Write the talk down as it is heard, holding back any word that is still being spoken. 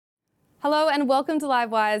Hello and welcome to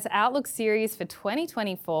Livewire's Outlook series for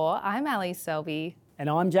 2024. I'm Ali Selby. And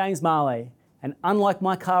I'm James Marley. And unlike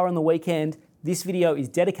my car on the weekend, this video is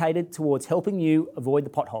dedicated towards helping you avoid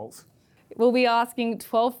the potholes. We'll be asking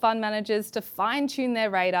 12 fund managers to fine-tune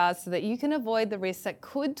their radars so that you can avoid the risks that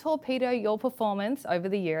could torpedo your performance over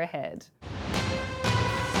the year ahead.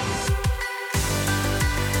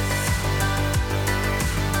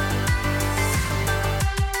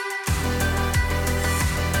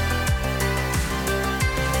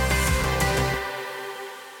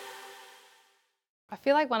 I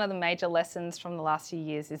feel like one of the major lessons from the last few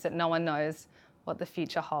years is that no one knows what the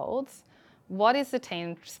future holds. What is the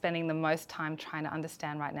team spending the most time trying to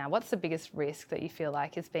understand right now? What's the biggest risk that you feel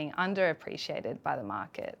like is being underappreciated by the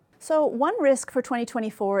market? So one risk for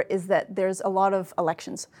 2024 is that there's a lot of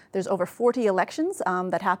elections. There's over 40 elections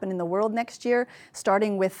that happen in the world next year,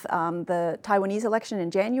 starting with the Taiwanese election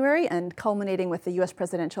in January and culminating with the US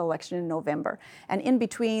presidential election in November. And in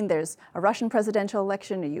between, there's a Russian presidential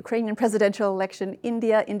election, a Ukrainian presidential election,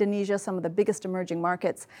 India, Indonesia, some of the biggest emerging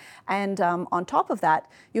markets. And on top of that,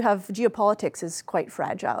 you have geopolitics is quite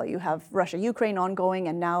fragile. You have Russia-Ukraine ongoing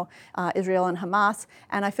and now Israel and Hamas.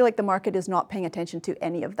 And I feel like the market is not paying attention to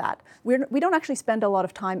any of that. We don't actually spend a lot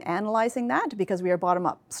of time analyzing that because we are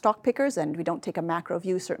bottom-up stock pickers and we don't take a macro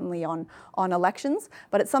view certainly on elections,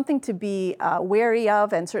 but it's something to be wary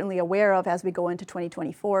of and certainly aware of as we go into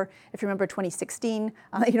 2024. If you remember 2016,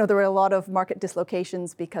 there were a lot of market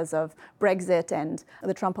dislocations because of Brexit and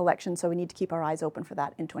the Trump election, so we need to keep our eyes open for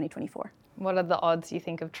that in 2024. What are the odds you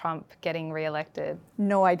think of Trump getting re-elected?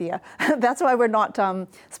 No idea. That's why we're not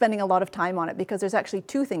spending a lot of time on it, because there's actually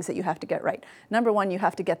two things that you have to get right. Number one, you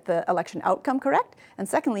have to get the election outcome correct. And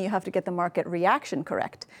secondly, you have to get the market reaction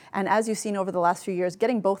correct. And as you've seen over the last few years,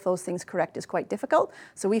 getting both those things correct is quite difficult.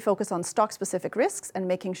 So we focus on stock-specific risks and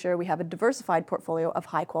making sure we have a diversified portfolio of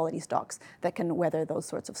high-quality stocks that can weather those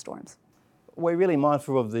sorts of storms. We're really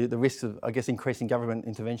mindful of the risks of, increasing government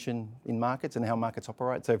intervention in markets and how markets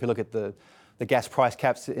operate. So if you look at the gas price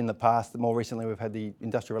caps in the past, more recently we've had the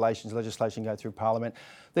industrial relations legislation go through Parliament.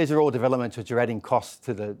 These are all developments which are adding costs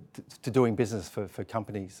to doing business for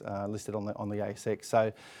companies listed on the ASX.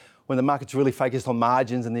 So when the market's really focused on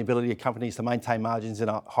margins and the ability of companies to maintain margins in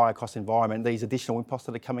a higher cost environment, these additional imposts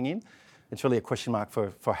that are coming in, it's really a question mark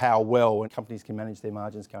for how well companies can manage their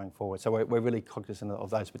margins going forward. So we're really cognizant of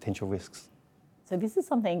those potential risks. So this is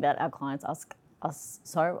something that our clients ask us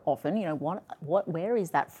so often, where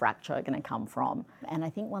is that fracture going to come from? And I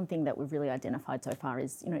think one thing that we've really identified so far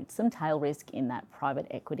is, some tail risk in that private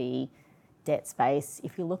equity debt space.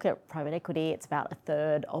 If you look at private equity, it's about a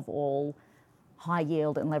third of all high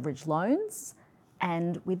yield and leveraged loans.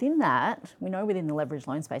 And within that, we know within the leveraged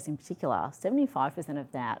loan space in particular, 75%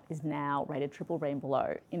 of that is now rated triple B and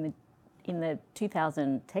below. In the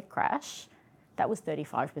 2000 tech crash, that was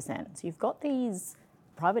 35%. So you've got these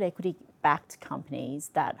private equity-backed companies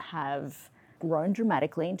that have grown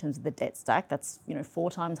dramatically in terms of the debt stack. That's 4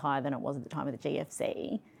 times higher than it was at the time of the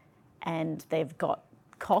GFC. And they've got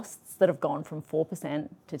costs that have gone from 4%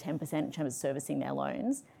 to 10% in terms of servicing their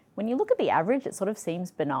loans. When you look at the average, it sort of seems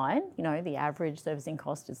benign. The average servicing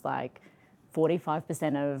cost is like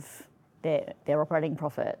 45% of their operating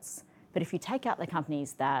profits. But if you take out the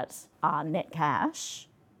companies that are net cash,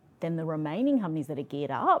 then the remaining companies that are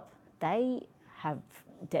geared up, they have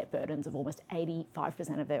debt burdens of almost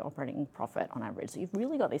 85% of their operating profit on average. So you've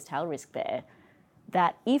really got this tail risk there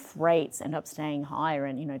that if rates end up staying higher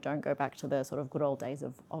and don't go back to the sort of good old days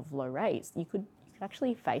of low rates, you could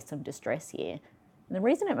actually face some distress here. And the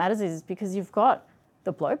reason it matters is because you've got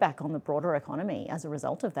the blowback on the broader economy. As a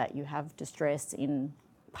result of that, you have distress in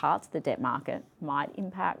parts of the debt market, might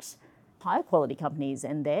impact higher quality companies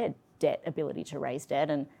and their debt ability to raise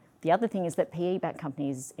debt. And the other thing is that PE-backed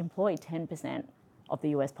companies employ 10% of the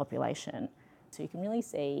US population. So you can really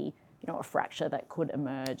see, a fracture that could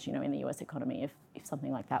emerge, in the US economy if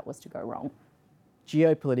something like that was to go wrong.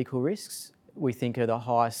 Geopolitical risks, we think, are the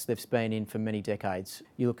highest they've been in for many decades.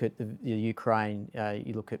 You look at the Ukraine,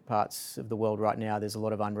 you look at parts of the world right now, there's a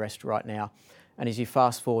lot of unrest right now. And as you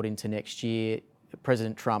fast forward into next year,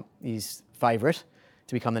 President Trump is favourite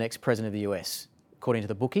to become the next president of the US. According to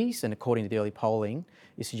the bookies and according to the early polling,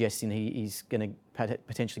 is suggesting he's going to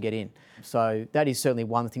potentially get in. So that is certainly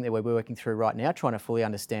one thing that we're working through right now, trying to fully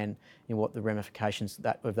understand what the ramifications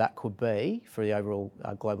of that could be for the overall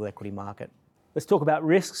global equity market. Let's talk about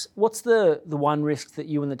risks. What's the one risk that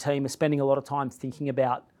you and the team are spending a lot of time thinking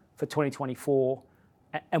about for 2024,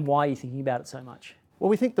 and why are you thinking about it so much? Well,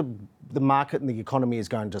 we think the market and the economy is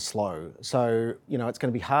going to slow. So, it's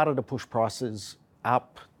going to be harder to push prices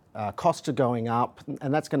up Costs are going up,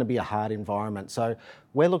 and that's going to be a hard environment. So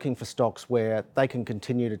we're looking for stocks where they can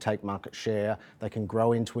continue to take market share, they can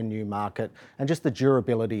grow into a new market, and just the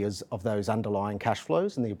durability of those underlying cash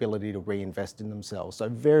flows and the ability to reinvest in themselves. So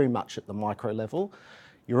very much at the micro level.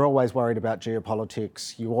 You're always worried about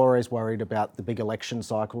geopolitics, you're always worried about the big election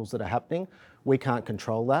cycles that are happening. We can't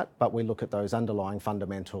control that, but we look at those underlying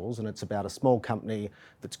fundamentals, and it's about a small company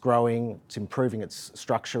that's growing, it's improving its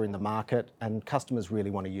structure in the market, and customers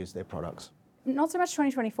really want to use their products. Not so much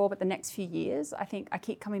 2024, but the next few years. I think I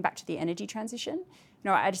keep coming back to the energy transition.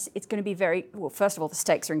 It's going to be well, first of all, the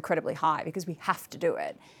stakes are incredibly high because we have to do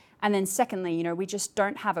it. And then secondly, we just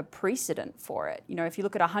don't have a precedent for it. If you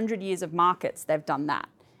look at 100 years of markets, they've done that.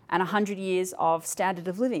 And 100 years of standard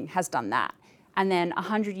of living has done that. And then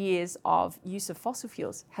 100 years of use of fossil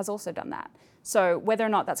fuels has also done that. So whether or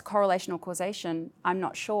not that's correlation or causation, I'm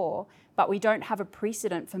not sure, but we don't have a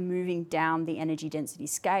precedent for moving down the energy density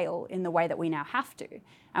scale in the way that we now have to.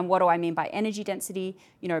 And what do I mean by energy density?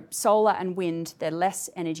 Solar and wind, they're less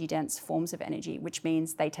energy dense forms of energy, which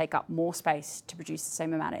means they take up more space to produce the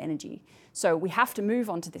same amount of energy. So we have to move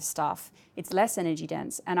on to this stuff. It's less energy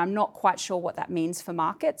dense, and I'm not quite sure what that means for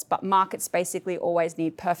markets, but markets basically always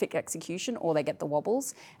need perfect execution or they get the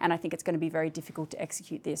wobbles, and I think it's going to be very difficult to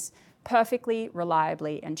execute this perfectly,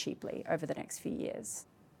 reliably, and cheaply over the next few years.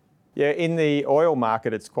 Yeah, in the oil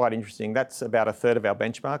market, it's quite interesting. That's about a third of our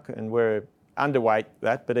benchmark, and we're underweight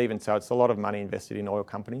that, but even so, it's a lot of money invested in oil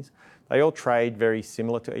companies. They all trade very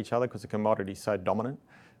similar to each other because the commodity is so dominant.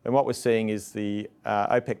 And what we're seeing is the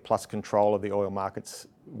OPEC plus control of the oil markets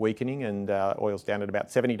weakening, and oil's down at about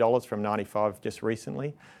 $70 from $95 just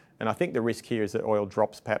recently. And I think the risk here is that oil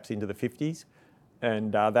drops perhaps into the 50s,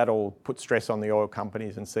 and that'll put stress on the oil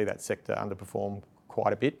companies and see that sector underperform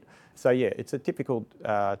quite a bit. So yeah, it's difficult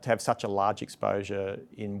to have such a large exposure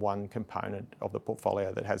in one component of the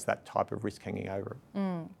portfolio that has that type of risk hanging over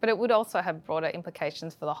it. But it would also have broader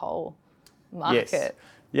implications for the whole market.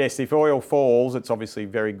 Yes, if oil falls, it's obviously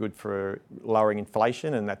very good for lowering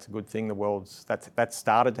inflation, and that's a good thing. That's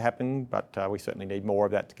started to happen, but we certainly need more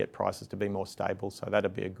of that to get prices to be more stable. So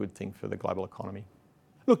that'd be a good thing for the global economy.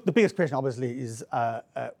 Look, the biggest question obviously is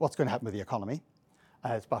what's going to happen with the economy.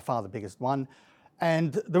 It's by far the biggest one.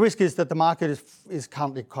 And the risk is that the market is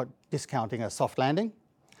currently discounting a soft landing.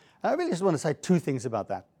 I really just want to say two things about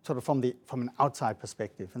that, sort of from an outside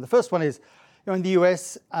perspective. And the first one is, in the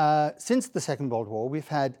US, since the Second World War, we've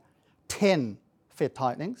had 10 Fed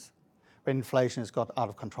tightenings when inflation has got out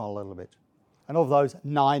of control a little bit. And of those,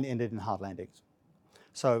 9 ended in hard landings.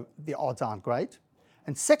 So the odds aren't great.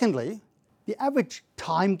 And secondly, the average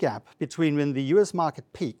time gap between when the US market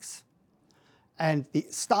peaks and the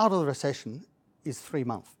start of the recession is 3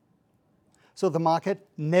 months. So the market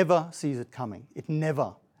never sees it coming. It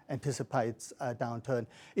never anticipates a downturn.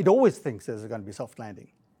 It always thinks there's going to be a soft landing.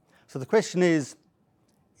 So the question is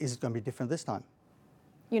it going to be different this time?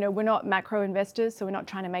 We're not macro investors, so we're not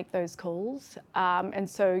trying to make those calls. And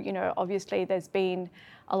so, obviously there's been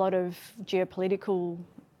a lot of geopolitical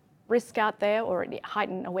risk out there, or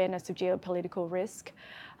heightened awareness of geopolitical risk.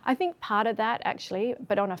 I think part of that actually,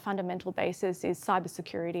 but on a fundamental basis, is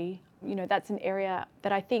cybersecurity. That's an area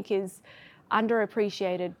that I think is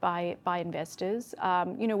underappreciated by investors.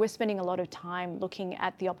 We're spending a lot of time looking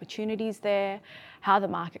at the opportunities there, how the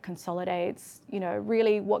market consolidates,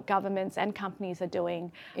 really what governments and companies are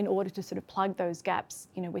doing in order to sort of plug those gaps,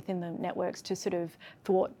 within the networks to sort of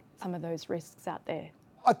thwart some of those risks out there.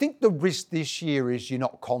 I think the risk this year is you're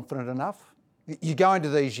not confident enough. You go into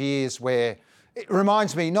these years where it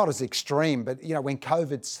reminds me, not as extreme, but when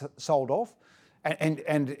COVID sold off,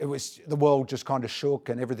 and it was, the world just kind of shook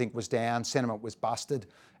and everything was down, sentiment was busted,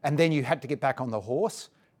 and then you had to get back on the horse,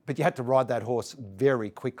 but you had to ride that horse very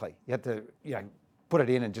quickly. You had to, put it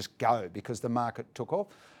in and just go because the market took off.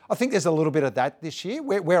 I think there's a little bit of that this year.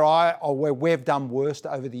 Where we've done worst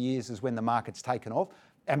over the years is when the market's taken off,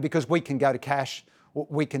 and because we can go to cash,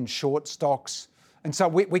 we can short stocks, and so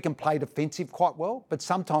we can play defensive quite well, but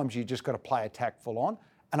sometimes you just got to play attack full on,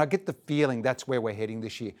 and I get the feeling that's where we're heading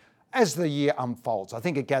this year. As the year unfolds, I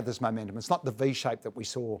think it gathers momentum. It's not the V-shape that we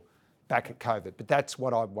saw back at COVID, but that's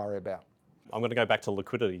what I worry about. I'm going to go back to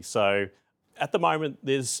liquidity. So at the moment,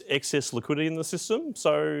 there's excess liquidity in the system.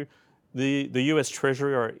 So the US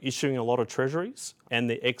Treasury are issuing a lot of treasuries, and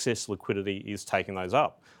the excess liquidity is taking those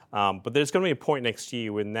up. But there's going to be a point next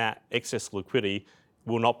year when that excess liquidity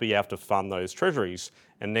will not be able to fund those treasuries.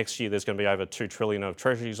 And next year, there's going to be over $2 trillion of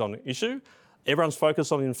treasuries on issue. Everyone's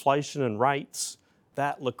focused on inflation and rates.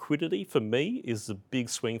 That liquidity, for me, is the big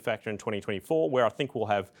swing factor in 2024, where I think we'll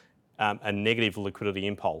have a negative liquidity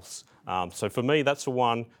impulse. So for me, that's the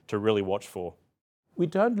one to really watch for. we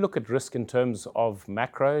don't look at risk in terms of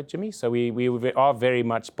macro, Jimmy. So we are very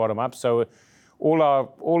much bottom up. So all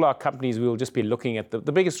our companies, we will just be looking at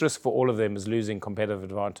the biggest risk for all of them is losing competitive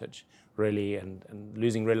advantage, really, and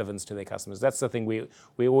losing relevance to their customers. That's the thing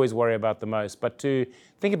we always worry about the most. But to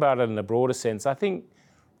think about it in a broader sense, I think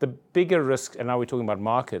the bigger risk, and now we're talking about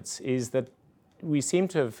markets, is that we seem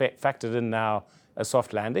to have factored in now a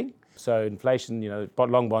soft landing. So inflation,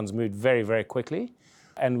 long bonds moved very, very quickly.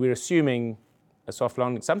 And we're assuming a soft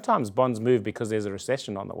landing. Sometimes bonds move because there's a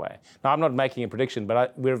recession on the way. Now, I'm not making a prediction,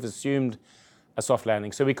 but we've assumed a soft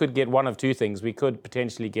landing. So we could get one of two things. We could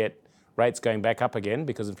potentially get rates going back up again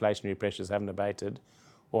because inflationary pressures haven't abated.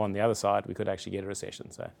 Or on the other side, we could actually get a recession.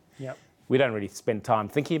 So we don't really spend time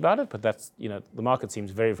thinking about it, but that's, the market seems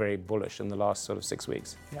very, very bullish in the last sort of 6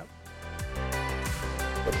 weeks. Yep.